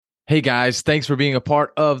Hey guys, thanks for being a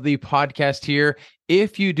part of the podcast here.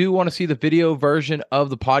 If you do want to see the video version of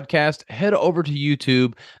the podcast, head over to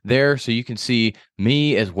YouTube there so you can see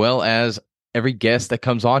me as well as every guest that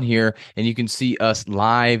comes on here, and you can see us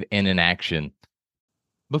live and in action.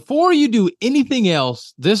 Before you do anything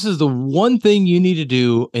else, this is the one thing you need to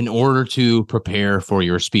do in order to prepare for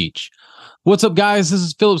your speech. What's up, guys? This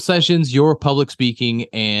is Philip Sessions, your public speaking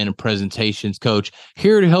and presentations coach,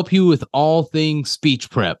 here to help you with all things speech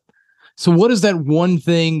prep. So what is that one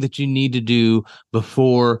thing that you need to do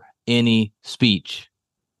before any speech?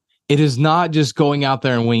 It is not just going out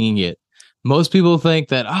there and winging it. Most people think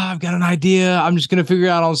that, I've got an idea. I'm just going to figure it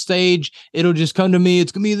out on stage. It'll just come to me.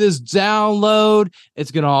 It's going to be this download.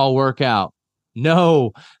 It's going to all work out.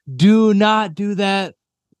 No, do not do that.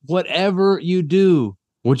 Whatever you do,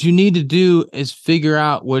 what you need to do is figure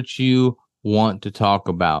out what you want to talk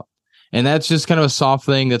about. And that's just kind of a soft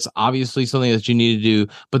thing. That's obviously something that you need to do.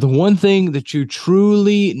 But the one thing that you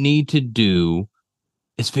truly need to do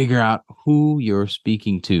is figure out who you're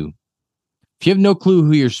speaking to. If you have no clue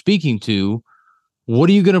who you're speaking to, what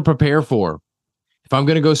are you going to prepare for? If I'm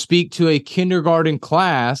going to go speak to a kindergarten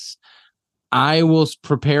class, I will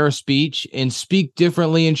prepare a speech and speak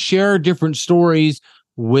differently and share different stories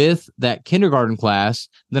with that kindergarten class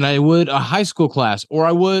than I would a high school class, or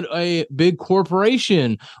I would a big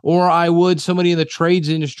corporation, or I would somebody in the trades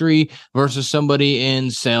industry versus somebody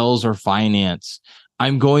in sales or finance.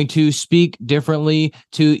 I'm going to speak differently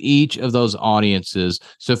to each of those audiences.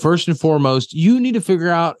 So first and foremost, you need to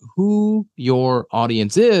figure out who your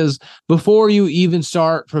audience is before you even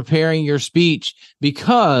start preparing your speech,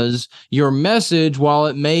 because your message, while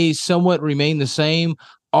it may somewhat remain the same,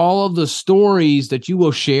 all of the stories that you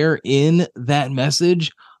will share in that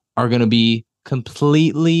message are going to be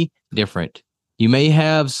completely different. You may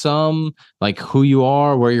have some, like who you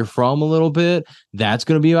are, where you're from a little bit. That's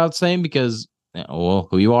going to be about the same because, well,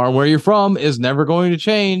 who you are and where you're from is never going to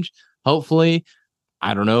change. Hopefully,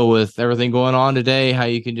 I don't know, with everything going on today, how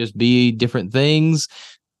you can just be different things.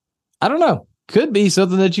 I don't know. Could be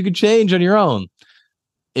something that you could change on your own.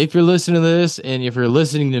 If you're listening to this and if you're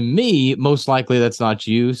listening to me, most likely that's not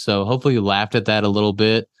you. So hopefully you laughed at that a little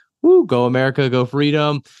bit. Woo, go America, go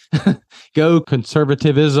freedom, go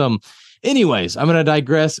conservatism. Anyways, I'm going to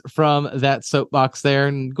digress from that soapbox there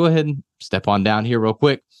and go ahead and step on down here real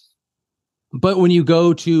quick. But when you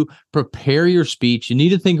go to prepare your speech, you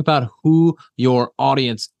need to think about who your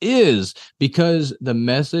audience is, because the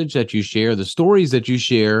message that you share, the stories that you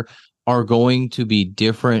share, are going to be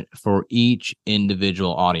different for each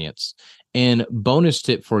individual audience. And bonus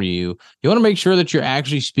tip for you, you want to make sure that you're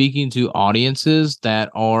actually speaking to audiences that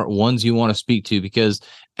are ones you want to speak to, because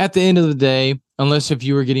at the end of the day, unless if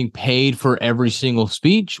you were getting paid for every single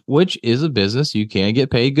speech, which is a business, you can get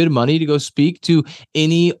paid good money to go speak to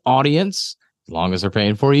any audience, as long as they're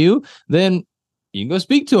paying for you, then you can go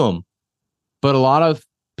speak to them. But a lot of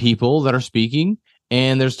people that are speaking,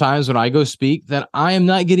 and there's times when I go speak that I am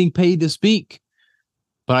not getting paid to speak,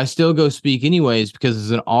 but I still go speak anyways because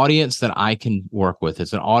it's an audience that I can work with.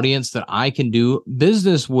 It's an audience that I can do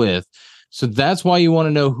business with. So that's why you want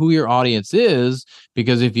to know who your audience is,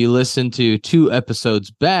 because if you listen to two episodes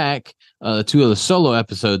back, two of the solo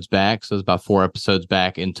episodes back, so it's about 4 episodes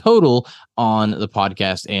back in total on the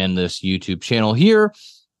podcast and this YouTube channel here,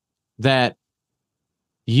 that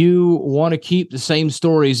you want to keep the same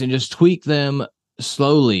stories and just tweak them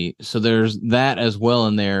slowly. So there's that as well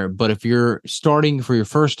in there. But if you're starting for your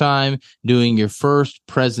first time, doing your first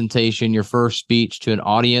presentation, your first speech to an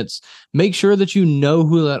audience, make sure that you know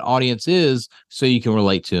who that audience is so you can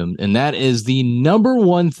relate to them. And that is the number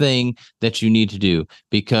one thing that you need to do,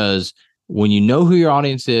 because when you know who your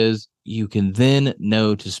audience is, you can then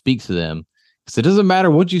know to speak to them. Because it doesn't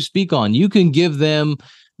matter what you speak on. You can give them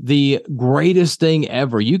the greatest thing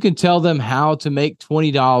ever. You can tell them how to make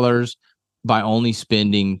 $20 by only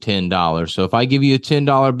spending $10. So if I give you a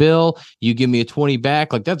 $10 bill, you give me a 20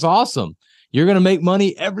 back, like that's awesome. You're going to make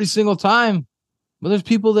money every single time. But there's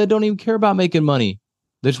people that don't even care about making money.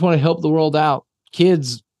 They just want to help the world out.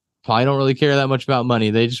 Kids probably don't really care that much about money.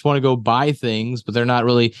 They just want to go buy things, but they're not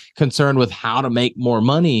really concerned with how to make more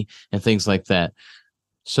money and things like that.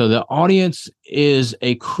 So the audience is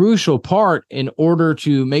a crucial part in order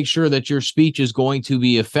to make sure that your speech is going to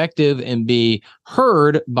be effective and be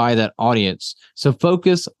heard by that audience. So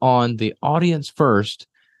focus on the audience first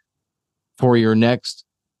for your next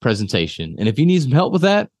presentation. And if you need some help with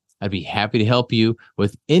that, I'd be happy to help you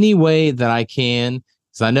with any way that I can,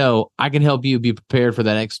 because I know I can help you be prepared for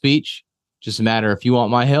that next speech. Just a matter if you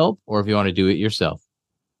want my help or if you want to do it yourself.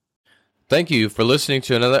 Thank you for listening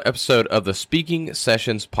to another episode of the Speaking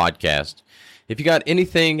Sessions podcast. If you got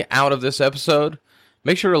anything out of this episode,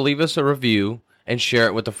 make sure to leave us a review and share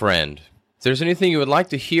it with a friend. If there's anything you would like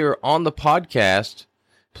to hear on the podcast,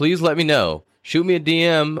 please let me know. Shoot me a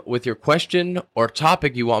DM with your question or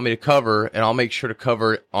topic you want me to cover, and I'll make sure to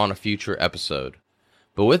cover it on a future episode.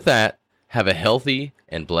 But with that, have a healthy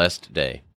and blessed day.